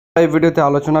এই ভিডিওতে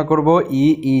আলোচনা করব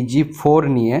ইইজি 4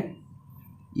 নিয়ে।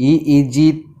 ইইজি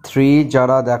 3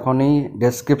 যারা দেখোনি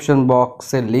ডেসক্রিপশন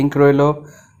বক্সে লিংক রইল,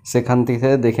 সেখান থেকে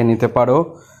দেখে নিতে পারো।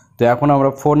 তো এখন আমরা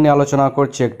 4 নিয়ে আলোচনা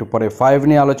করছি, একটু পরে 5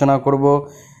 নিয়ে আলোচনা করব।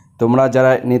 তোমরা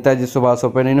যারা নেতাজি সুভাষ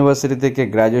ওপেন ইউনিভার্সিটি থেকে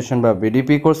গ্র্যাজুয়েশন বা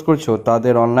বিডিপি কোর্স করছো,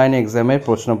 তাদের অনলাইন এক্সামের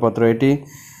প্রশ্নপত্র এটি।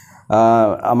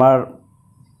 আমার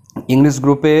ইংলিশ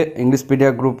গ্রুপে,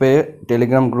 ইংলিশপিডিয়া গ্রুপে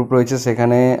টেলিগ্রাম গ্রুপ রয়েছে,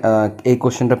 সেখানে এই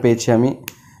কোশ্চেনটা পেয়েছি আমি।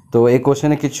 তো এই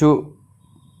কোশ্চেনে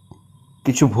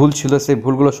কিছু ভুল ছিল, সেই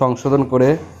ভুলগুলো সংশোধন করে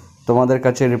তোমাদের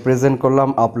কাছে রিপ্রেজেন্ট করলাম,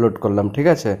 আপলোড করলাম, ঠিক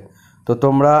আছে? তো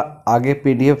তোমরা আগে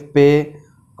পিডিএফ পেয়ে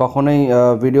কখনোই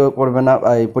ভিডিও করবে না,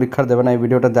 এই পরীক্ষা দেবে না। এই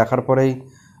ভিডিওটা দেখার পরেই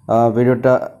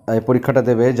এই পরীক্ষাটা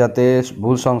দেবে, যাতে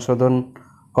ভুল সংশোধন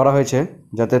করা হয়েছে,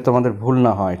 যাতে তোমাদের ভুল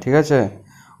না হয়, ঠিক আছে?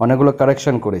 অনেকগুলো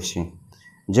কারেকশন করেছি,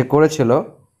 যে করেছিল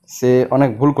সে অনেক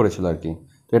ভুল করেছিল আর কি।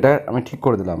 তো এটা আমি ঠিক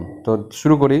করে দিলাম। তো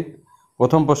শুরু করি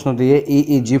প্রথম প্রশ্ন দিয়ে।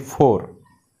 ইইজি 4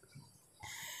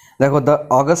 দেখো, the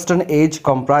Augustan age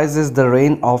comprises the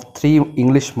rain of 3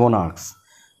 English মোনার্কস।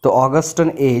 তো অগাস্টান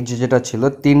এজ যেটা ছিল,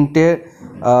 3টে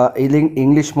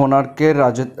ইংলিশ মোনার্কের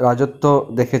রাজত্ব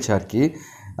দেখেছে আর কি।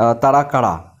 তারা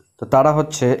কারা? তো তারা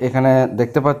হচ্ছে, এখানে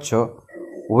দেখতে পাচ্ছ,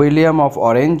 William of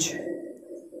orange,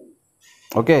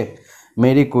 okay,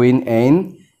 Mary queen এইন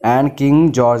and king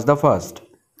George the first.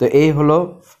 তো এই হলো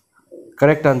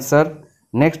কারেক্ট আনসার।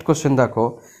 নেক্সট কোশ্চেন দেখো,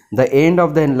 the end of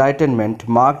the enlightenment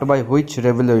marked by which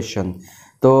revolution.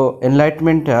 তো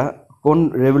এনলাইটমেন্টটা কোন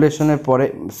রেভলিউশনের পরে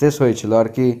শেষ হয়েছিল আর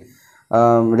কি?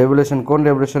 কোন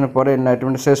রেভলিউশনের পরে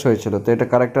এনলাইটমেন্ট শেষ হয়েছিল? তো এটা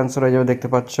কারেক্ট আনসার হয়ে যাবে, দেখতে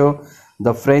পাচ্ছ,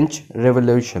 দ্য ফ্রেঞ্চ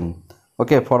রেভলিউশন,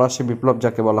 ওকে, ফরাসি বিপ্লব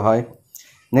যাকে বলা হয়।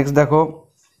 নেক্সট দেখো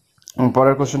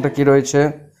পরের কোশ্চেনটা কি রয়েছে,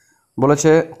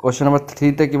 বলেছে কোশ্চেন নাম্বার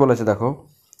 3তে কি বলেছে দেখো,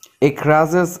 এ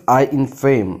ক্রাজেস I in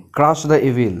fame crush the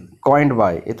evil কয়েন্ড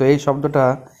by. তো এই শব্দটা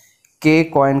কে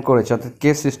কয়েন করেছে, অর্থাৎ কে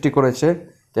সৃষ্টি করেছে?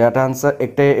 তো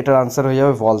এটার আনসার হয়ে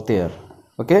যাবে ভলতেয়ার,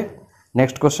 ওকে।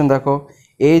 নেক্সট কোশ্চেন দেখো,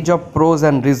 age of pros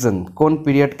and reason কোন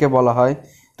পিরিয়ডকে বলা হয়?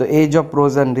 তো age of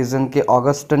pros and রিজনকে,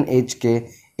 Augustan এজকে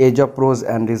age of pros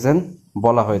and reason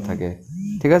বলা হয়ে থাকে,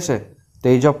 ঠিক আছে? তো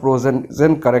age of pros and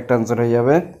reason correct answer হয়ে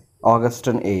যাবে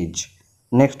Augustan age.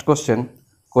 Next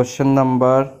question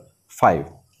number 5,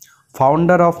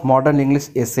 founder of modern English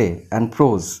এসে অ্যান্ড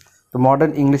প্রোজ। তো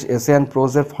মডার্ন ইংলিশ এসে অ্যান্ড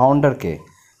প্রোজের ফাউন্ডারকে,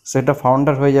 সেটা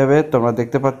ফাউন্ডার হয়ে যাবে, তোমরা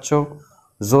দেখতে পাচ্ছ,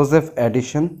 Joseph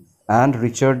Edison and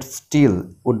Richard still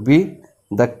would be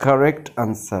the correct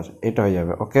answer, এটা হয়ে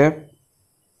যাবে, ওকে।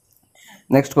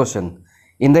 Next question,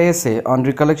 in the essay on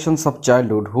রিকালেকশনস of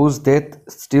childhood whose death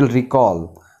still recall.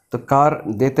 তো কার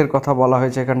ডেথের কথা বলা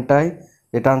হয়েছে এখানটায়?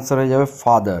 এটা আনসার হয়ে যাবে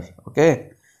ফাদার, ওকে।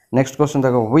 নেক্সট কোশ্চেন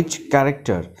দেখো, which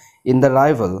character in the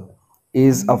rival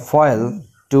is a foil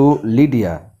two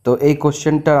Lydia. তো এই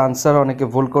কোশ্চেনটার আনসার অনেকে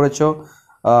ভুল করেছো,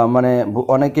 মানে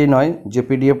অনেকেই নয়, যে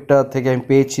পিডিএফটা থেকে আমি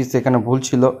পেয়েছি সেখানে ভুল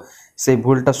ছিল, সেই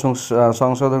ভুলটা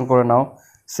সংশোধন করে নাও।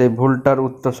 সেই ভুলটার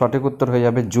সঠিক উত্তর হয়ে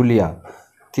যাবে জুলিয়া,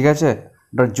 ঠিক আছে?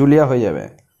 ওটা জুলিয়া হয়ে যাবে।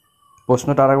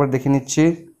 প্রশ্নটা আরেকবার দেখে নিচ্ছি,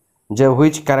 যে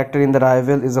which character in the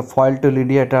rival is a foil two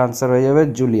Lydia, এটা আনসার হয়ে যাবে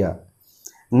জুলিয়া।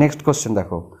 নেক্সট কোশ্চেন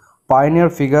দেখো, pioneer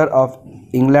figure of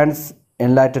England's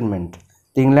enlightenment.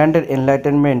 ইংল্যান্ডের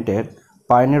এনলাইটেনমেন্টের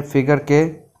পাইনিয়ার ফিগারকে,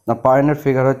 না, পাইনিয়ার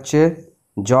ফিগার হচ্ছে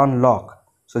John Locke.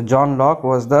 So John Locke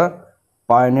was the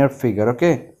pioneer figure,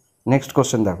 okay. Next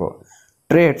question দেখো,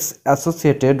 traits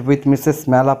associated with Mrs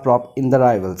ম্যালাপ্রপ in the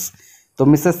রাইভেলস। তো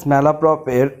Mrs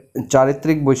ম্যালাপ্রপের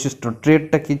চারিত্রিক বৈশিষ্ট্য,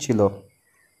 ট্রেটটা কী ছিল?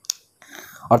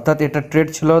 অর্থাৎ এটা ট্রেড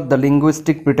ছিল দ্য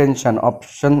লিঙ্গুইস্টিক প্রিটেনশন।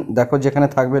 অপশন দেখো, যেখানে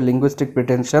থাকবে লিঙ্গুইস্টিক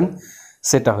প্রিটেনশন,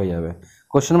 সেটা হয়ে যাবে।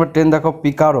 কোশ্চেন নাম্বার 10 দেখো,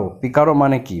 পিকারো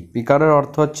মানে কি? পিকারোর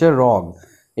অর্থ হচ্ছে রগ,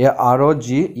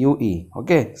 ROGUE,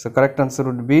 okay. So correct answer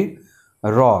would be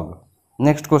রগ।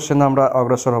 নেক্সট কোশ্চেন আমরা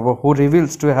অগ্রসর হব, হু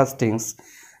reveals two Hastings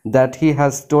that he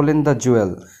has stolen the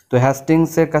Jewel. তো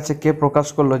হ্যাস্টিংসের কাছে কে প্রকাশ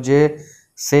করলো যে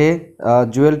সে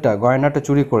জুয়েলটা, গয়নাটা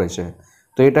চুরি করেছে?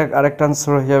 তো এটা আরেকটা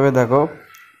আনসার হয়ে যাবে, দেখো,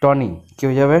 টনি। কি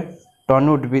হয়ে যাবে? Tony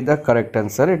would be the correct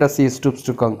answer. এটা সি স্টুপস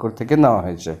টু কনকর থেকে নেওয়া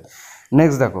হয়েছে।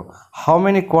 নেক্সট দেখো, how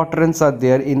many কোয়ার্টারেন্স R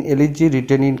there in elegy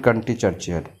written in country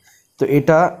চার্চিয়ার্ড। তো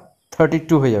এটা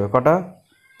 32 হয়ে যাবে। কটা?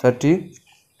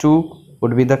 32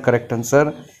 would be the correct answer.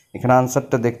 এখানে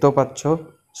আনসারটা দেখতেও পাচ্ছ।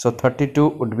 So 32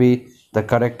 would be the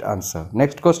correct answer.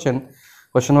 Next question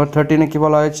number 13-এ কী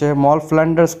বলা হয়েছে? মল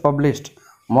ফ্ল্যান্ডার্স পাবলিশড।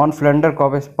 ফ্ল্যান্ডার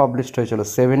কবে পাবলিশড হয়েছিল?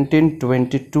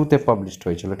 1722-তে পাবলিশড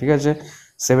হয়েছিল, ঠিক আছে?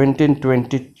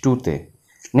 1722-তে।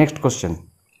 Next question,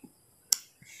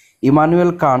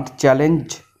 Immanuel Kant challenge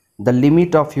the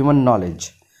limit of human knowledge.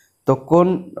 তো কোন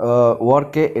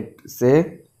ওয়ার্কে সে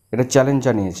এটা চ্যালেঞ্জ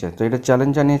জানিয়েছে? তো এটা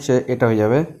চ্যালেঞ্জ জানিয়েছে, এটা হয়ে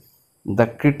যাবে the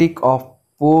critic of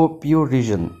pure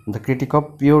reason, the critic of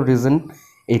pure reason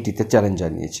এইটিতে challenge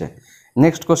জানিয়েছে।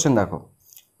 নেক্সট কোশ্চেন দেখো,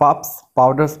 পাপস,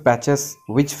 পাউডার্স, patches,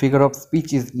 which figure of speech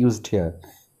is used here.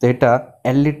 তো এটা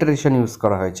অ্যালিটারেশন ইউজ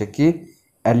করা হয়েছে, কি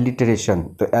অ্যালিটারেশন,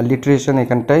 তো অ্যালিটারেশন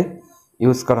এখানটায়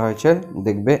ইউজ করা হয়েছে,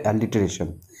 দেখবে অ্যালিটারেশন।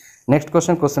 নেক্সট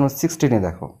কোশ্চেন, কোশ্চেন 16-এ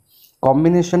দেখো,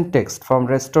 combination text from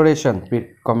restoration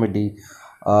comedy,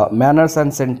 manners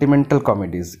and sentimental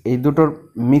comedies, এই দুটোর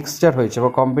মিক্সচার হয়েছে বা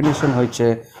কম্বিনেশন হয়েছে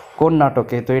কোন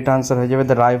নাটকে। তো এটা আনসার হয়ে যাবে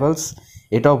দ্য রাইভালস।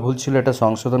 এটাও ভুল ছিল, এটা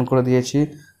সংশোধন করে দিয়েছি,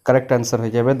 কারেক্ট অ্যান্সার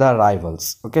হয়ে যাবে the rivals.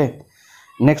 Okay,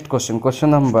 next question, question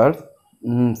number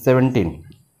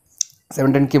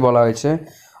 17 কি বলা হয়েছে,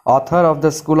 author of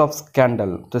the school of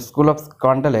scandal. তো স্কুল অফ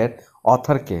স্ক্যান্ডালের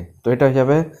অথরকে, তো এটা হয়ে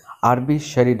যাবে আরবি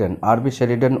শেরিডান। আরবি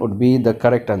Sheridan would be the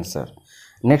correct answer.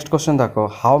 Next question দেখো,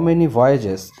 how many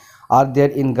voyages R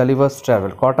there in Gulliver's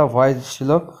travel. কটা ভয়েজ ছিল,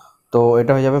 তো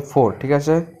এটা হয়ে যাবে 4, ঠিক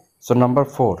আছে। সো নাম্বার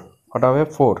 4, কটা হবে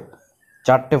 4,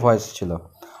 4টে ভয়েস ছিল।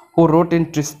 হু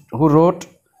রোট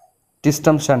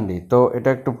ট্রিস্ট্রাম স্যান্ডি, তো এটা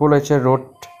একটু ভুল হয়েছে,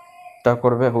 রোটটা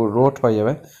করবে, হু রোট হয়ে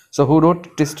যাবে। সো হু রোট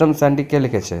ট্রিস্ট্রাম স্যান্ডি কে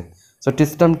লিখেছে, সো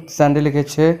ট্রিস্ট্রাম স্যান্ডি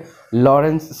লিখেছে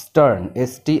লরেন্স স্টার্ন,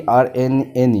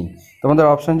 STRNNE। তোমাদের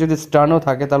অপশান যদি স্টার্নও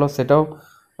থাকে তাহলে সেটাও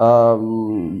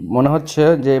মনে হচ্ছে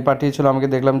যে পাঠিয়েছিল আমাকে,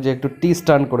 দেখলাম যে একটু টি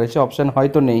স্টার্ন করেছে, অপশান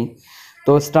হয়তো নেই।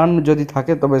 তো স্টার্ন যদি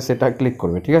থাকে তবে সেটা ক্লিক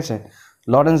করবে, ঠিক আছে।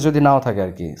 লরেন্স যদি নাও থাকে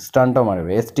আর কি, স্টার্নটাও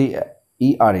মারবে,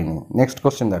 STERNE। নেক্সট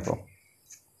কোশ্চেন দেখো,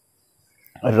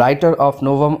 writer of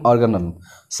নোভাম অর্গানাম।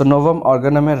 So নোভাম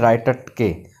অর্গানামের writer K,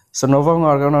 so নোভাম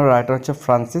অর্গানামের writer হচ্ছে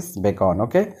Francis Bacon.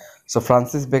 Okay, so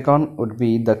Francis Bacon would be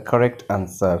the correct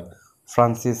answer,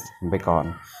 Francis Bacon.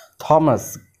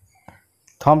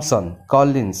 Thomson,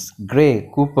 Collins, grey,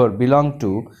 Cooper belong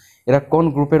to, এরা কোন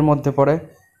গ্রুপের মধ্যে পড়ে,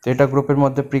 তো এটা গ্রুপের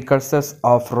মধ্যে প্রিকার্সার্স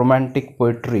of romantic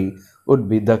poetry would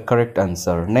be the correct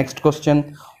answer. Next question,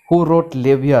 who রোট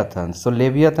Leviathan. So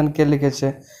Leviathan কে লিখেছে,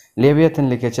 লেভিয়াথান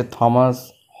লিখেছে থমাস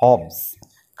হবস,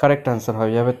 কারেক্ট অ্যান্সার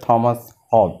হয়ে যাবে Thomas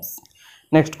Hobbes.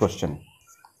 Next question,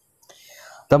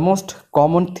 the most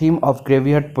common theme of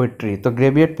graveyard poetry. তো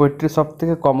গ্রেভিয়ার্ড পোয়েট্রি সব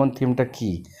থেকে common থিমটা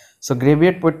কি, so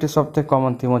graveyard poetry সব থেকে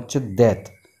কমন থিম হচ্ছে ডেথ,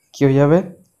 কি হয়ে যাবে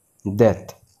death.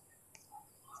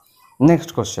 Next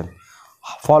question,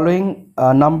 following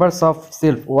numbers of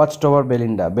self watched over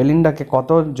Belinda. বেলিন্ডাকে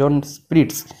কতজন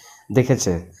স্পিরিটস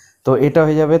দেখেছে, তো এটা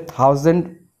হয়ে যাবে 1000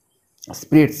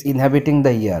 স্পিরিটস ইনহ্যাবিটিং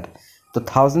দ্য ইয়ার। তো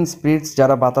 1000 স্পিরিটস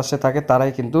যারা বাতাসে থাকে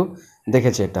তারাই কিন্তু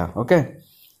দেখেছে এটা। ওকে,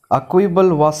 আকুইবল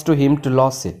ওয়াজ টু হিম টু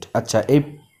লস ইট। আচ্ছা, এই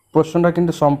প্রশ্নটা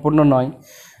কিন্তু সম্পূর্ণ নয়,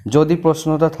 যদি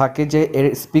প্রশ্নটা থাকে যে এর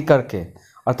স্পিকারকে,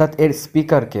 অর্থাৎ এর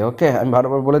স্পিকারকে, ওকে আমি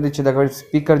বারবার বলে দিচ্ছি, দেখো এর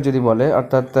স্পিকার যদি বলে,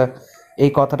 অর্থাৎ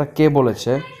এই কথাটা কে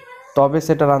বলেছে, তবে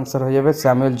সেটার আনসার হয়ে যাবে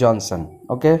স্যামুয়েল জনসন,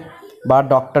 ওকে, বা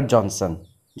ডক্টর জনসন।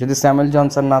 যদি স্যামুয়েল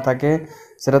জনসন না থাকে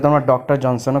সেটা তোমরা ডক্টর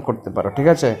জনসনও করতে পারো, ঠিক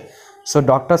আছে। সো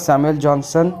ডক্টর স্যামুয়েল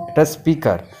জনসন এটা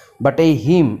স্পিকার, বাট এই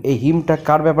হিমটা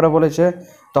কার ব্যাপারে বলেছে,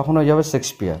 তখন হয়ে যাবে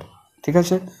শেক্সপিয়ার, ঠিক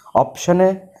আছে। অপশানে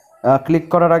ক্লিক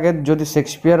করার আগে যদি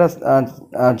শেক্সপিয়ার আর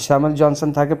স্যামুয়েল জনসন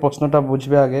থাকে, প্রশ্নটা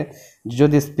বুঝবে আগে,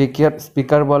 যদি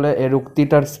স্পিকার বলে এর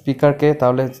উক্তিটার স্পিকারকে,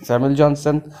 তাহলে স্যামুয়েল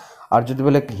জনসন, আর যদি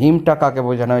বলে হিমটা কাকে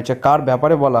বোঝানো হয়েছে, কার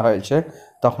ব্যাপারে বলা হয়েছে,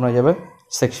 তখন হয়ে যাবে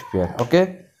Shakespeare. Okay,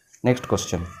 next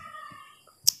question,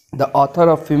 the author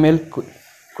of female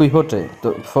কুইহোটে। তো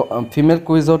ফিমেল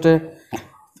কুইজোটে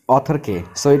অথর কে,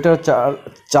 সো এটা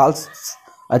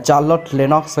চার্লট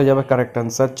লেনক্স হয়ে যাবে correct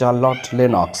answer, Charlotte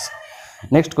Lennox.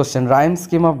 Next question, rhyme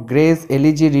scheme of grace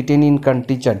elegy written in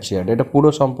country চার্চিয়ার্ড। এটা পুরো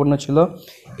সম্পূর্ণ ছিল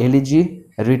এলিজি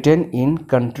রিটেন ইন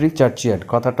কান্ট্রি চার্চিয়ার্ড,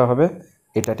 কথাটা হবে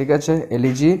এটা, ঠিক আছে।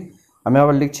 এলিজি আমি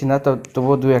আবার লিখছি না, তো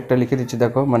তবুও দু একটা লিখে দিচ্ছি,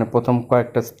 দেখো মানে প্রথম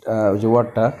কয়েকটা যে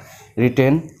ওয়ার্ডটা,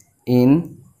 written in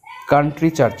country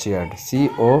চার্চিয়ার্ড,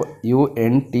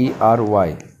 COUNTRY,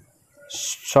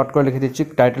 short করে লিখে দিচ্ছি,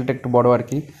 টাইটেলটা একটু বড় আর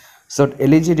কি। So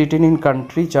elegy written in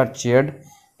country চার্চিয়ার্ড,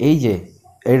 এই যে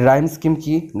এই রাইম স্কিম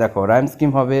কি, দেখো রাইম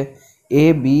স্কিম হবে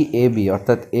ABAB,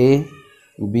 অর্থাৎ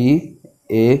ABAB,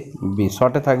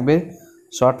 শর্টে থাকবে,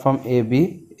 শর্ট ফর্ম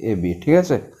ABAB, ঠিক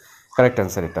আছে, কারেক্ট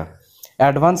অ্যান্সার এটা।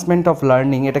 অ্যাডভান্সমেন্ট অফ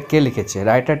লার্নিং, এটা কে লিখেছে,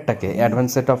 রাইটারটাকে,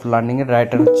 অ্যাডভান্সমেন্ট অফ লার্নিংয়ের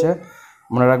রাইটার হচ্ছে,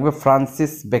 মনে রাখবে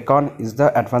Francis Bacon is the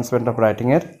advancement of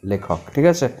রাইটিংয়ের লেখক, ঠিক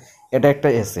আছে। এটা একটা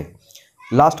এসে।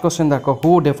 লাস্ট কোশ্চেন দেখো,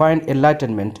 হু ডিফাইন্ড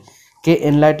এনলাইটেনমেন্ট, কে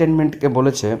এনলাইটেনমেন্টকে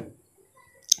বলেছে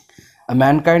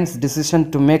ম্যানকাইন্ডস decision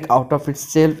to make out of its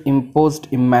self imposed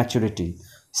immaturity.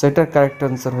 So এটার কারেক্ট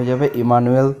আনসার হয়ে যাবে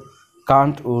Immanuel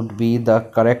Kant would be the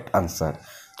correct answer.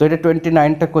 তো এটা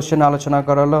 29টা কোশ্চেন আলোচনা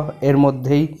করা হলো, এর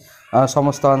মধ্যেই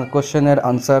সমস্ত কোশ্চেনের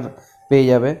আনসার পেয়ে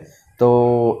যাবে। তো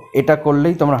এটা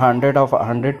করলেই তোমরা 100 অফ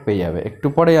 100 পেয়ে যাবে। একটু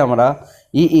পরে আমরা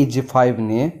EEG 5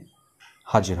 নিয়ে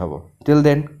হাজির হব। Till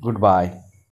then, good bye.